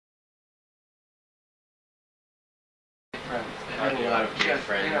friends. I do a lot of gay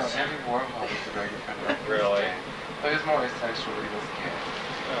friends. You know, Andy Warhol was a very good friend of mine. Really? But he was more asexual, he was gay.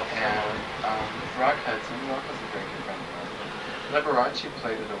 Oh, And Rock Hudson, Rock was a very good friend of mine. Liberace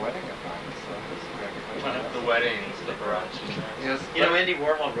played at a wedding of mine, so he was a very good friend one of of mine. the weddings, Liberace. Yes, You know, Andy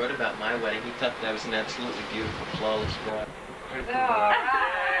Warhol wrote about my wedding. He thought that was an absolutely beautiful, flawless bride. I've been ready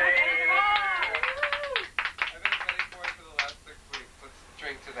for it for the last 6 weeks. Let's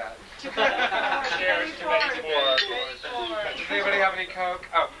drink to that. Cheers to many more. Does anybody have any Coke?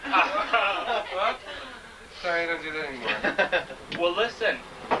 Oh. What? Sorry, I don't do that anymore. Well, listen.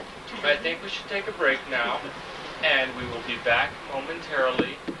 I think we should take a break now, and we will be back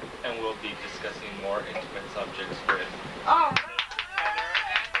momentarily, and we'll be discussing more intimate subjects with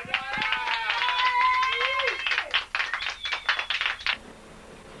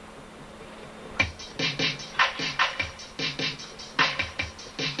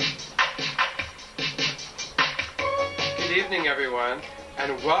Good evening, everyone,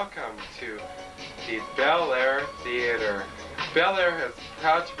 and welcome to the Bel Air Theater. Bel Air is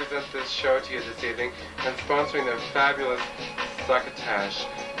proud to present this show to you this evening and sponsoring the fabulous Succotash.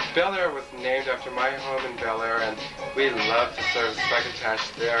 Bel Air was named after my home in Bel Air, and we love to serve Succotash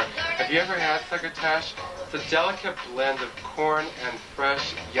there. Have you ever had Succotash? It's a delicate blend of corn and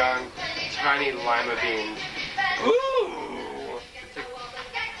fresh, young, tiny lima beans. Ooh! It's an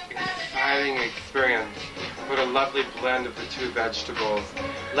exciting experience. What a lovely blend of the two vegetables.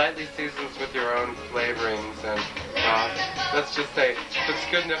 Lightly seasoned with your own flavorings, and let's just say, if it's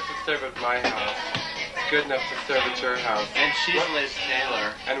good enough to serve at my house, it's good enough to serve at your house. And she's Liz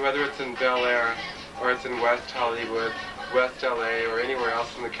Taylor. And whether it's in Bel Air, or it's in West Hollywood, West LA, or anywhere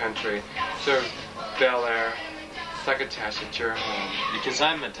else in the country, serve Bel Air, Succotash at your home. Because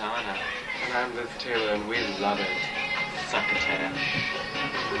I'm Madonna. And I'm Liz Taylor, and we love it. Succotash.